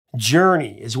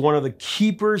Journey is one of the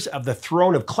keepers of the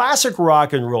throne of classic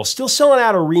rock and roll, still selling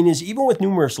out arenas even with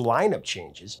numerous lineup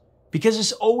changes, because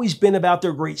it's always been about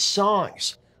their great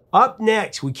songs. Up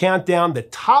next, we count down the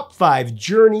top 5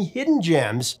 Journey hidden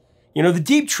gems, the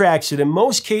deep tracks that in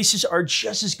most cases are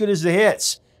just as good as the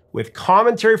hits. With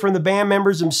commentary from the band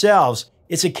members themselves,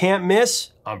 it's a can't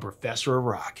miss on Professor of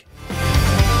Rock.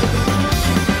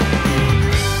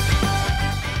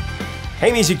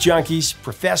 Hey music junkies,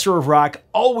 Professor of Rock,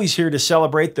 always here to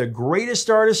celebrate the greatest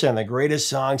artists and the greatest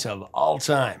songs of all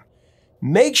time.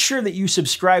 Make sure that you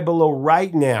subscribe below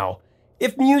right now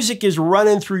if music is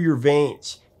running through your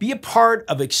veins. Be a part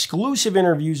of exclusive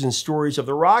interviews and stories of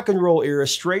the rock and roll era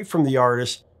straight from the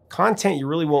artist, content you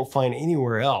really won't find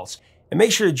anywhere else. And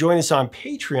make sure to join us on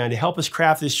Patreon to help us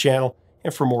craft this channel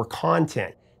and for more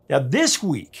content. Now this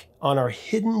week on our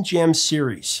Hidden Gems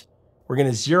series, we're going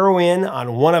to zero in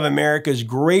on one of America's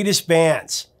greatest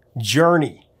bands,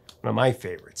 Journey, one of my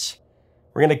favorites.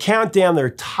 We're going to count down their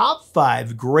top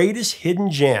 5 greatest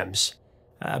hidden gems.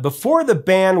 Before the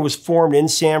band was formed in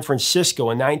San Francisco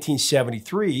in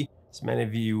 1973, as many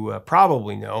of you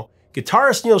probably know,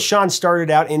 guitarist Neal Schon started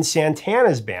out in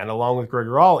Santana's band along with Greg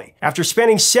Raleigh. After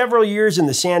spending several years in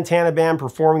the Santana band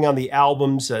performing on the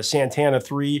albums Santana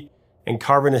 3 and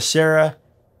Carbonacera,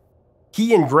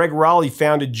 he and Greg Raleigh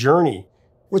founded Journey,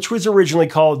 which was originally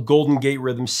called Golden Gate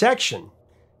Rhythm Section.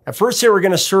 At first, they were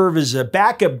going to serve as a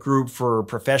backup group for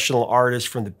professional artists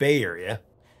from the Bay Area.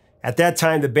 At that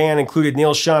time, the band included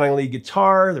Neal Schon on lead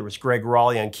guitar, there was Greg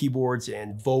Raleigh on keyboards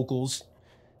and vocals.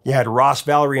 You had Ross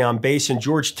Valerie on bass and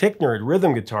George Tickner at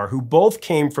rhythm guitar, who both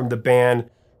came from the band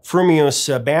Frumious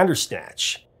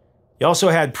Bandersnatch. You also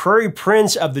had Prairie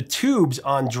Prince of the Tubes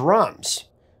on drums.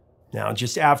 Now,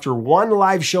 just after one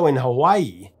live show in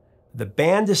Hawaii, the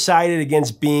band decided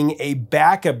against being a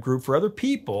backup group for other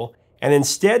people and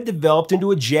instead developed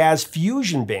into a jazz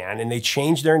fusion band, and they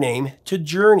changed their name to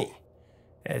Journey.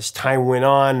 As time went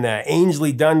on,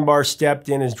 Ainsley Dunbar stepped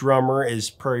in as drummer as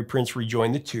Prairie Prince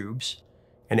rejoined the Tubes.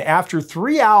 And after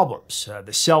 3 albums,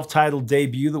 the self-titled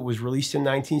debut that was released in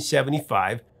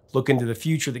 1975, Look Into the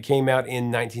Future that came out in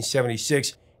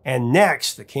 1976, and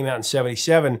Next that came out in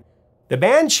 77, the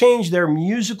band changed their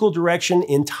musical direction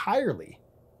entirely.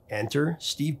 Enter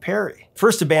Steve Perry.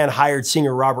 First, the band hired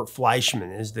singer Robert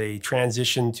Fleischman as they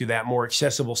transitioned to that more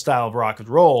accessible style of rock and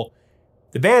roll.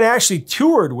 The band actually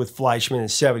toured with Fleischman in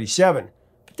 77,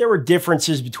 but there were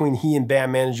differences between he and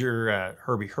band manager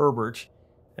Herbie Herbert.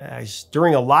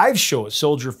 During a live show at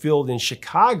Soldier Field in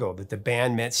Chicago that the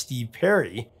band met Steve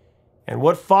Perry, and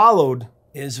what followed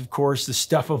is, of course, the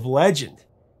stuff of legend.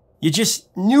 You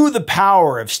just knew the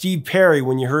power of Steve Perry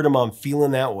when you heard him on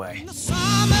Feelin' That Way.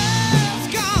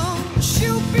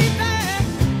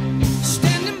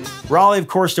 Raleigh, of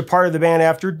course, departed the band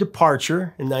after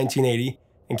Departure in 1980,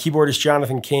 and keyboardist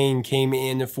Jonathan Cain came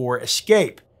in for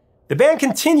Escape. The band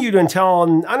continued until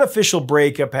an unofficial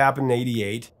breakup happened in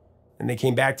 88, and they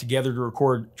came back together to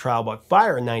record Trial by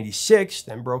Fire in 96,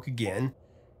 then broke again.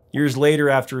 Years later,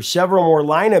 after several more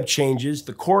lineup changes,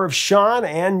 the core of Schon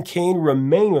and Cain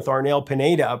remain with Arnel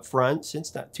Pineda up front since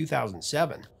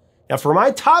 2007. Now for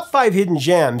my top 5 hidden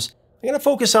gems, I'm going to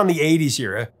focus on the 80s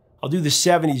era. I'll do the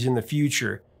 70s in the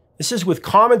future. This is with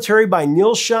commentary by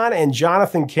Neal Schon and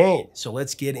Jonathan Cain, so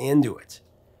let's get into it.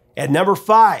 At number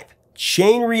 5,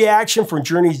 Chain Reaction from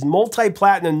Journey's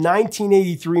multi-platinum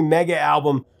 1983 mega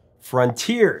album,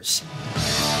 Frontiers.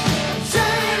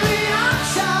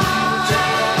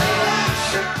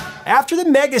 After the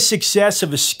mega success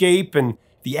of Escape and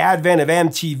the advent of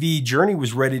MTV, Journey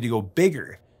was ready to go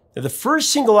bigger. Now, the first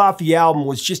single off the album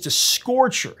was just a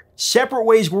scorcher. Separate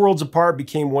Ways, Worlds Apart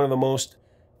became one of the most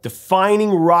defining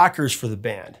rockers for the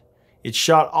band. It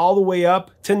shot all the way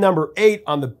up to number 8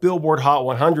 on the Billboard Hot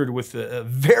 100 with a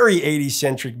very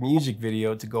 80s-centric music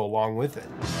video to go along with it.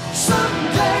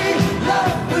 Someday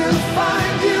love will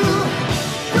find you.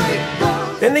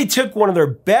 Then they took one of their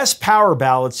best power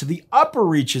ballads to the upper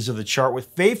reaches of the chart with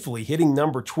Faithfully hitting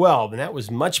number 12, and that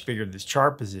was much bigger than this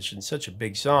chart position, such a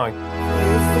big song.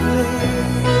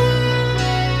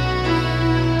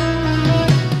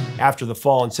 After the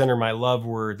Fall and Center My Love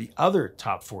were the other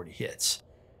top 40 hits.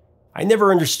 I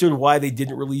never understood why they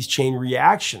didn't release Chain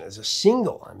Reaction as a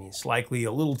single. I mean, it's likely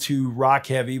a little too rock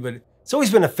heavy, but it's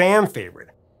always been a fan favorite.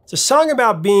 It's a song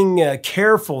about being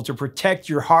careful to protect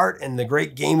your heart and the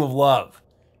great game of love.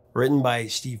 Written by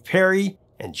Steve Perry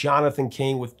and Jonathan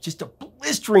Cain with just a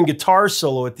blistering guitar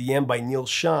solo at the end by Neal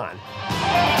Schon.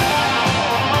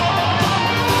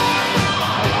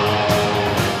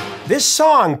 This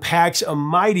song packs a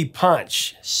mighty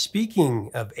punch. Speaking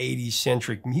of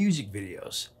 80s-centric music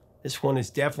videos, This one is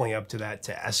definitely up to that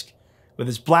task. With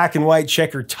its black and white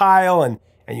checkered tile and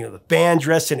you know, the band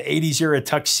dressed in 80s era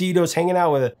tuxedos hanging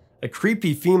out with a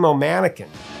creepy female mannequin.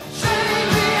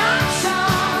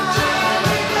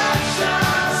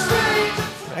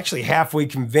 Actually halfway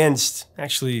convinced,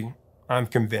 I'm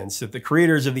convinced that the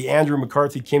creators of the Andrew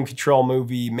McCarthy Kim Cattrall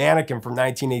movie Mannequin from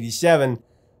 1987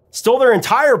 stole their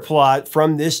entire plot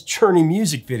from this Journey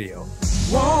music video.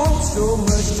 Want so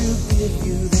much to give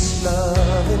you this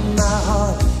love in my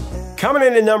heart. Coming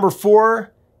in at number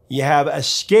 4, you have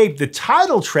Escape, the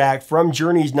title track from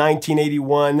Journey's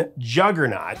 1981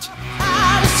 Juggernaut.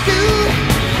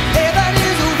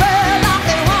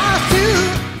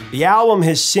 The album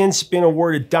has since been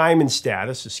awarded diamond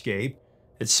status, Escape.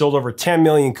 It's sold over 10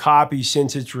 million copies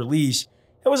since its release.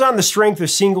 It was on the strength of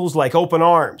singles like Open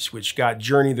Arms, which got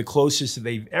Journey the closest that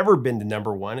they've ever been to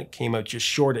number 1. It came out just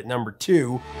short at number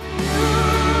 2.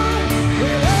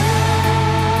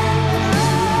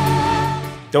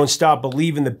 Don't Stop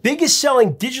Believin', the biggest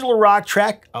selling digital rock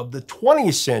track of the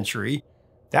 20th century.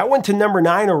 That went to number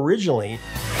 9 originally.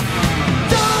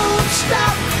 Don't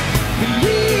stop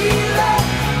believing.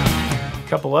 A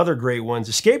couple other great ones.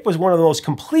 Escape was one of the most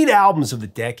complete albums of the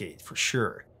decade, for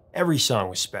sure. Every song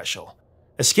was special.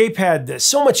 Escape had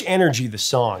so much energy, the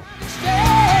song.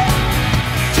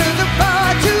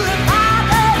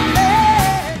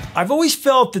 I've always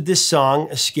felt that this song,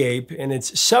 Escape, and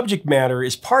its subject matter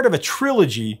is part of a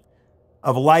trilogy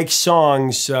of like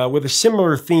songs with a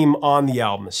similar theme on the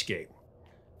album Escape.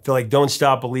 I feel like Don't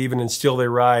Stop Believin' and Still They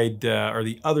Ride are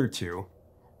the other two.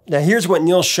 Now here's what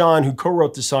Neal Schon, who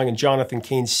co-wrote the song, and Jonathan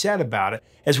Cain said about it.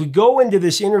 As we go into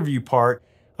this interview part,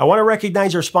 I want to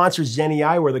recognize our sponsor, Zenni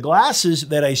Eyewear, the glasses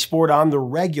that I sport on the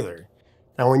regular.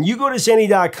 Now when you go to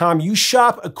Zenni.com, you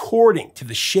shop according to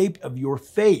the shape of your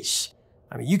face.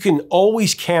 I mean, you can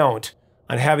always count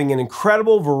on having an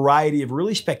incredible variety of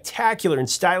really spectacular and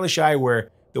stylish eyewear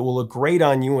that will look great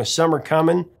on you with summer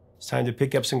coming. It's time to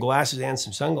pick up some glasses and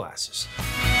some sunglasses.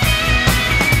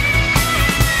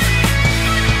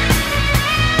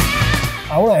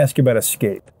 I want to ask you about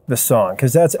Escape, the song,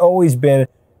 because that's always been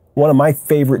one of my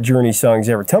favorite Journey songs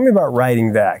ever. Tell me about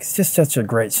writing that. It's just such a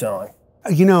great song.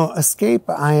 You know, Escape,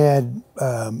 I had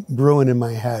brewing in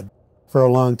my head for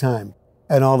a long time.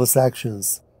 And all the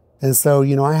sections. And so,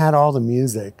 you know, I had all the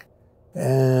music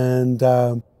and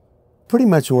pretty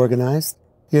much organized,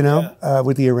 you know,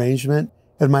 with the arrangement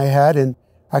in my head. And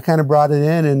I kind of brought it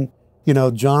in, and, you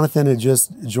know, Jonathan had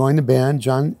just joined the band,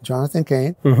 Jonathan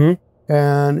Cain. Mm-hmm.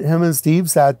 And him and Steve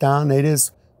sat down. They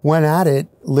just went at it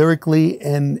lyrically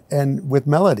and with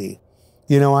melody.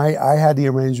 You know, I had the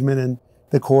arrangement and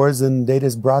the chords, and they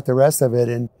just brought the rest of it.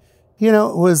 And, you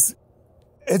know, it's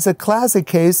a classic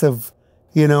case of,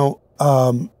 you know,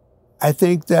 I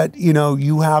think that, you know,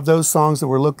 you have those songs that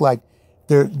were look like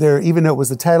they're even though it was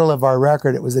the title of our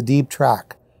record, it was a deep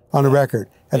track on the record.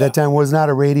 At that time, it was not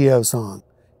a radio song.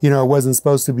 You know, it wasn't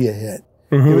supposed to be a hit.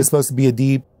 Mm-hmm. It was supposed to be a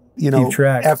deep, you know, deep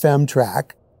track. FM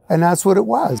track. And that's what it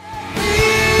was.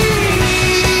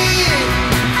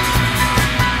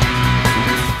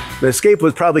 The Escape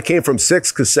probably came from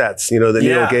 6 cassettes, you know, that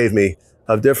Neal gave me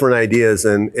of different ideas.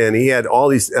 And he had all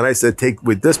these, and I said, take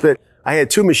with this bit. I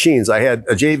had 2 machines. I had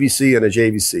a JVC and a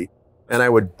JVC, and I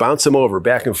would bounce them over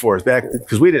back and forth,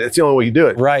 because it's the only way you do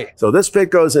it. Right. So this bit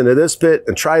goes into this bit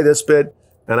and try this bit.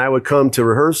 And I would come to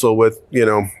rehearsal with, you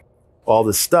know, all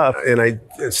this stuff. And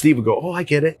Steve would go, oh, I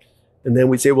get it. And then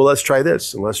we'd say, well, let's try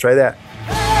this and let's try that.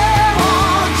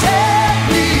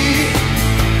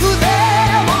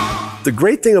 The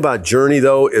great thing about Journey,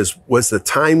 though, was the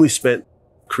time we spent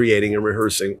creating and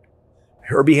rehearsing.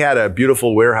 Herbie had a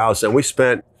beautiful warehouse, and we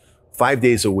spent 5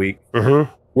 days a week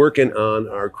working on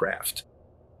our craft.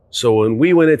 So when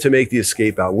we went in to make the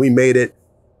Escape album, we made it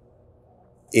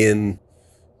in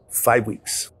 5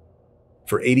 weeks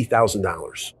for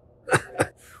 $80,000.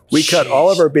 We cut all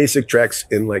of our basic tracks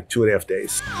in like 2.5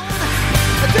 days.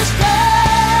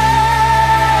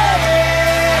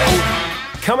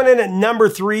 Coming in at number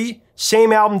 3,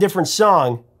 same album, different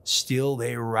song, Still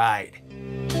They Ride.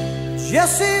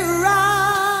 Jesse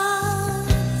rides.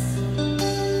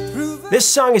 This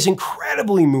song is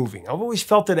incredibly moving. I've always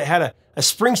felt that it had a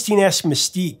Springsteen-esque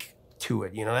mystique to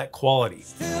it, you know, that quality.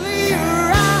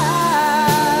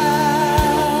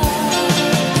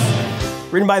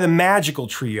 Written by the magical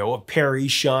trio of Perry,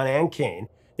 Schon, and Cain.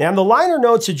 Now, in the liner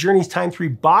notes of Journey's Time 3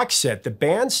 box set, the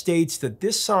band states that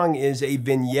this song is a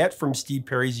vignette from Steve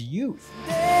Perry's youth.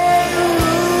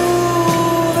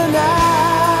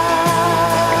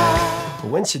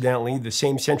 Coincidentally, the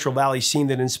same Central Valley scene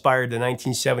that inspired the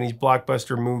 1970s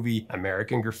blockbuster movie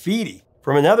American Graffiti.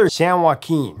 from another San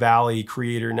Joaquin Valley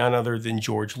creator, none other than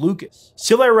George Lucas.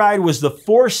 Still They Ride was the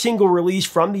fourth single release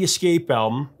from the Escape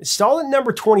album. It stalled at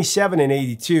number 27 in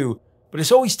 '82, but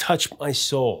it's always touched my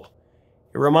soul.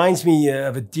 It reminds me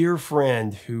of a dear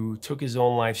friend who took his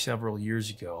own life several years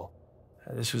ago.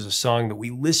 This was a song that we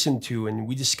listened to and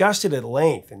we discussed it at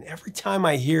length, and every time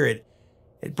I hear it,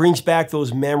 it brings back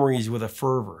those memories with a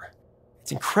fervor.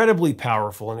 It's incredibly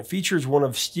powerful, and it features one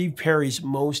of Steve Perry's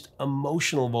most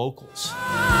emotional vocals.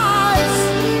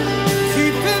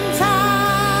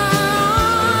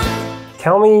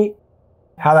 Tell me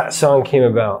how that song came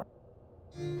about.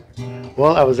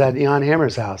 Well, I was at Jan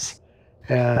Hammer's house,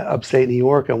 upstate New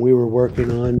York, and we were working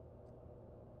on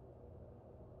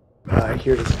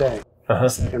Here to Stay, the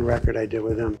second record I did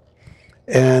with him.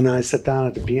 And I sat down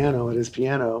at the piano, at his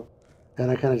piano,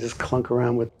 and I kind of just clunk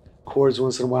around with chords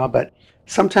once in a while, but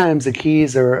sometimes the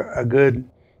keys are a good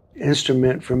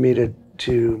instrument for me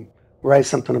to write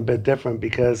something a bit different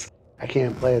because I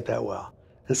can't play it that well.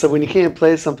 And so when you can't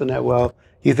play something that well,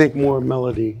 you think more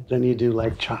melody than you do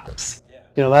like chops. Yeah.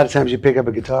 You know, a lot of times you pick up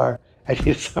a guitar, I'm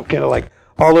kind of like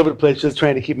all over the place just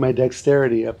trying to keep my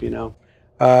dexterity up, you know,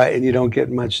 and you don't get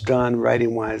much done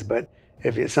writing-wise. But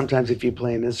sometimes if you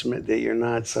play an instrument that you're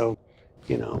not so,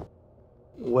 you know,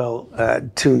 well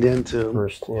tuned into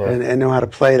First, yeah. and know how to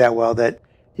play that well, that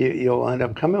you'll end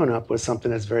up coming up with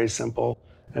something that's very simple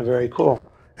and very cool.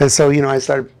 And so, you know, I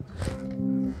started,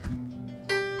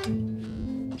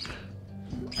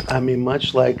 I mean,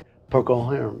 much like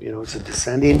Procol Harum, you know, it's a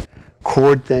descending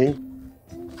chord thing.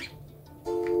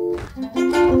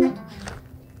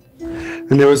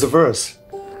 And there was a verse.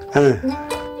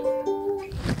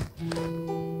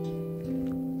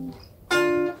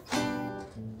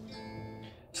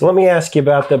 So let me ask you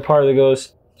about the part that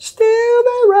goes, still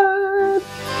they ride.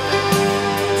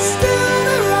 Still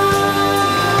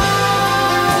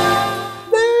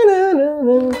they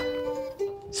ride.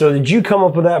 So did you come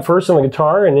up with that first on the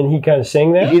guitar and then he kind of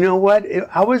sang that? You know what?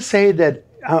 I would say that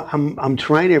I'm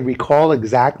trying to recall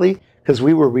exactly because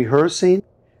we were rehearsing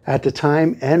at the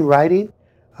time and writing.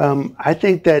 I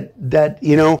think that,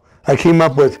 you know, I came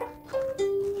up with,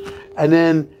 and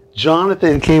then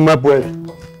Jonathan came up with,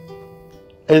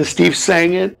 and Steve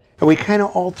sang it, and we kind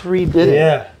of all three did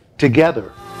it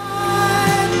together.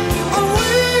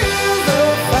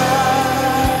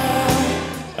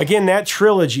 Again, that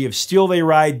trilogy of Still They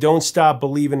Ride, Don't Stop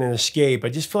Believin' and Escape, I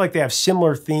just feel like they have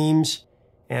similar themes.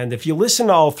 And if you listen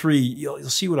to all three, you'll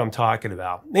see what I'm talking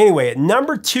about. Anyway, at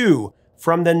number 2,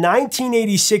 from the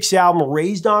 1986 album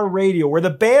Raised on Radio, where the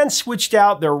band switched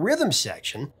out their rhythm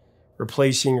section,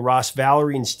 replacing Ross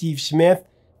Valerie and Steve Smith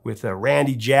with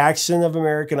Randy Jackson of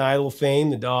American Idol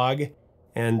fame, the dog,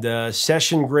 and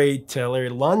session great Larry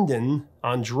London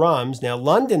on drums. Now,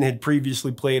 London had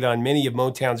previously played on many of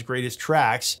Motown's greatest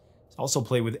tracks. He's also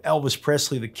played with Elvis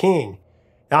Presley, the King.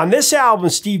 Now, on this album,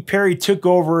 Steve Perry took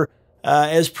over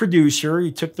as producer.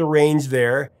 He took the reins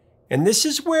there. And this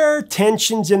is where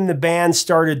tensions in the band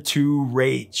started to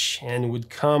rage and would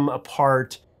come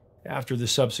apart after the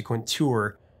subsequent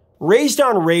tour. Raised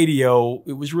on Radio,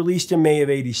 it was released in May of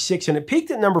 '86, and it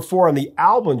peaked at number 4 on the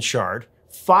album chart.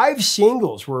 5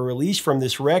 singles were released from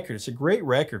this record. It's a great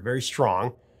record, very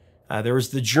strong. There was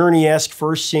the Journey-esque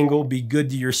first single, Be Good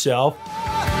to Yourself.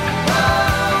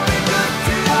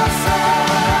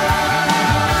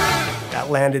 That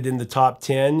landed in the top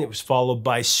 10. It was followed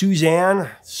by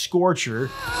Suzanne, Scorcher.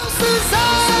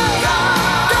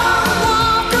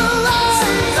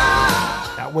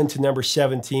 That went to number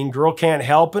 17. Girl Can't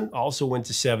Help It also went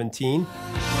to 17.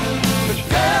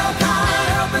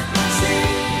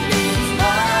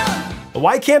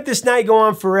 Why Can't This Night Go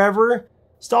On Forever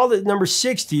stalled at number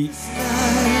 60.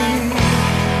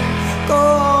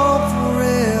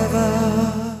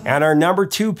 And our number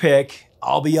 2 pick,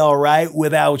 I'll Be Alright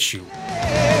Without You.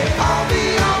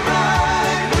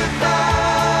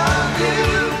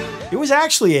 It was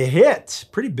actually a hit,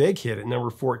 pretty big hit at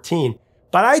number 14.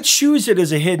 But I choose it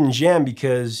as a hidden gem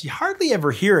because you hardly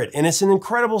ever hear it, and it's an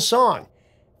incredible song.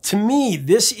 To me,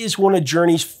 this is one of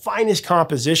Journey's finest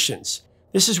compositions.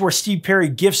 This is where Steve Perry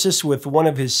gifts us with one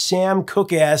of his Sam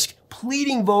Cooke-esque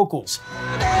pleading vocals.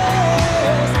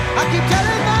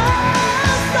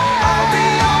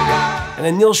 And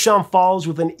then Neal Schon follows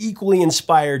with an equally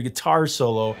inspired guitar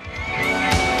solo.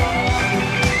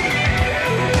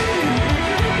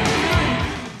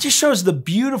 It just shows the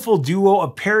beautiful duo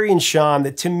of Perry and Schon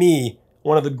that, to me,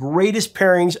 one of the greatest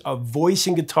pairings of voice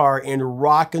and guitar in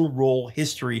rock and roll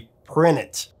history. Print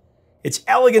it. It's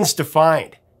elegance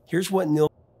defined. Here's what Neal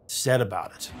said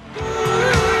about it.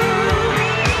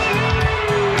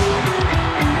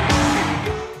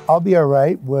 I'll Be All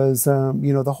Right was,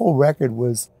 you know, the whole record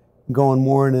was going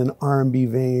more in an R&B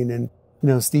vein, and, you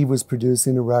know, Steve was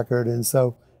producing the record, and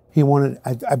so he wanted,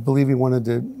 I believe he wanted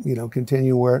to, you know,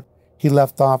 continue where he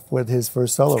left off with his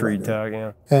first solo Street record. Talk,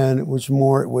 yeah. And it was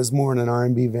more in an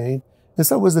R&B vein. And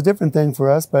so it was a different thing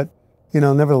for us, but, you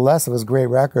know, nevertheless, it was a great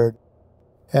record.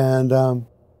 And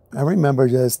I remember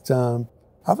just, I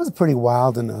was pretty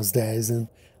wild in those days, and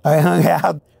I hung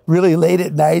out really late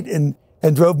at night and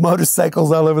drove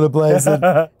motorcycles all over the place.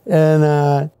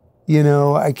 And you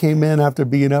know, I came in after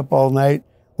being up all night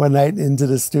one night into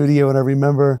the studio, and I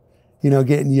remember, you know,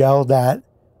 getting yelled at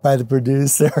by the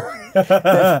producer.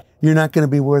 You're not going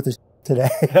to be worth a today.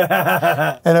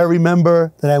 And I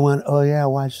remember that I went, oh yeah,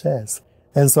 watch this.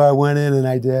 And so I went in and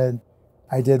I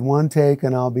did one take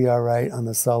on I'll Be All Right on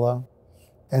the solo.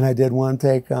 And I did one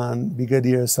take on Be Good to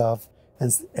Yourself.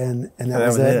 And that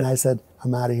was it. And I said,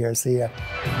 I'm out of here. See ya.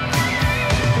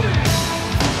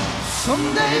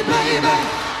 Someday, baby.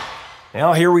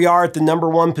 Now here we are at the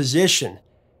 #1 position.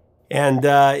 And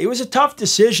it was a tough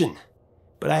decision,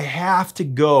 but I have to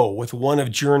go with one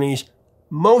of Journey's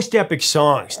most epic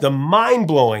songs, the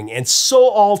mind-blowing and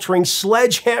soul-altering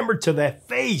sledgehammer to the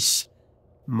face,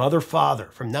 Mother Father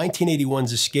from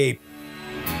 1981's Escape.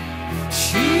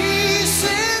 She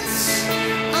sits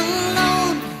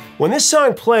alone. When this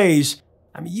song plays,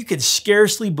 I mean, you could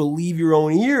scarcely believe your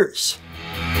own ears.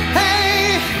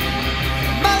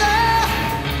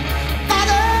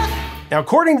 Now,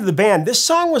 according to the band, this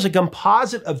song was a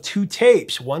composite of 2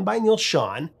 tapes, one by Neal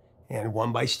Schon and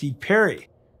one by Steve Perry.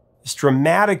 This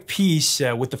dramatic piece,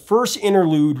 with the first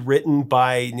interlude written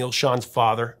by Neal Schon's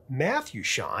father, Matthew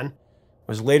Schon,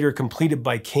 was later completed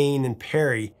by Cain and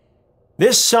Perry.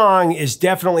 This song is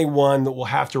definitely one that we'll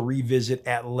have to revisit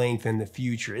at length in the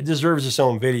future. It deserves its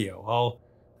own video.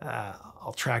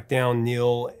 I'll track down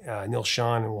Neal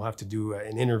Schon, and we'll have to do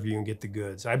an interview and get the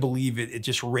goods. I believe it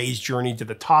just raised Journey to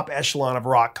the top echelon of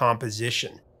rock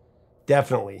composition.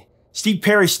 Definitely. Steve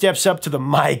Perry steps up to the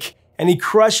mic, and he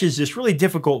crushes this really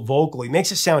difficult vocal. He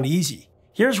makes it sound easy.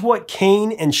 Here's what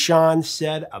Cain and Schon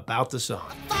said about the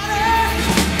song.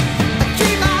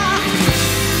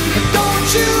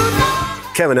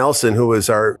 Kevin Elson, who was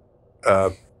our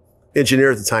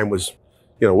engineer at the time, was,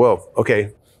 you know, well,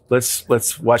 okay,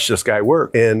 let's watch this guy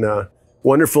work. And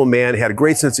wonderful man, had a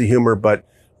great sense of humor, but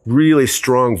really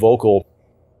strong vocal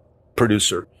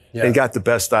producer, and got the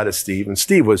best out of Steve. And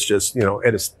Steve was just, you know,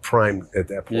 at his prime at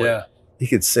that point. Yeah. He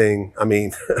could sing. I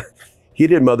mean, he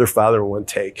did Mother, Father in one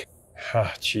take.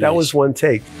 Oh, that was one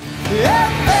take.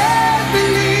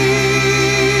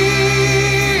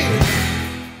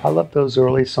 I love those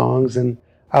early songs, and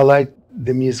I like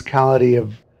the musicality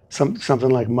of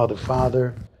something like Mother,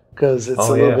 Father, because it's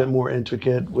a little bit more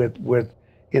intricate with,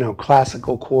 you know,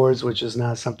 classical chords, which is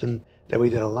not something that we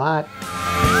did a lot.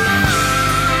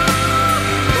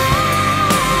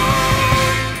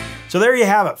 So there you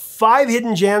have it, 5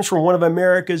 hidden gems from one of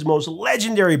America's most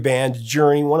legendary bands,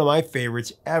 Journey, one of my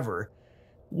favorites ever.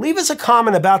 Leave us a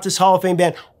comment about this Hall of Fame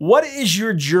band. What is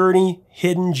your Journey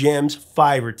Hidden Gems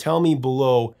 5? Tell me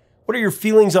below. What are your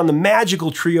feelings on the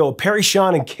magical trio of Perry,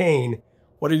 Schon, and Cain?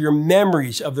 What are your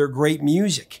memories of their great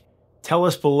music? Tell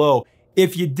us below.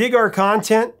 If you dig our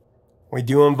content, we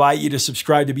do invite you to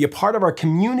subscribe to be a part of our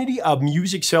community of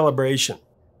music celebration.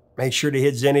 Make sure to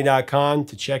hit Zenny.com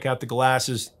to check out the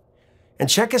glasses. And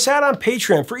check us out on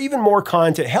Patreon for even more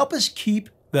content. Help us keep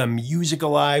the music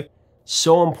alive.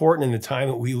 So important in the time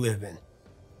that we live in.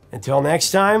 Until next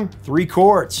time, 3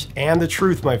 chords and the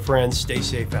truth, my friends. Stay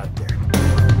safe out there.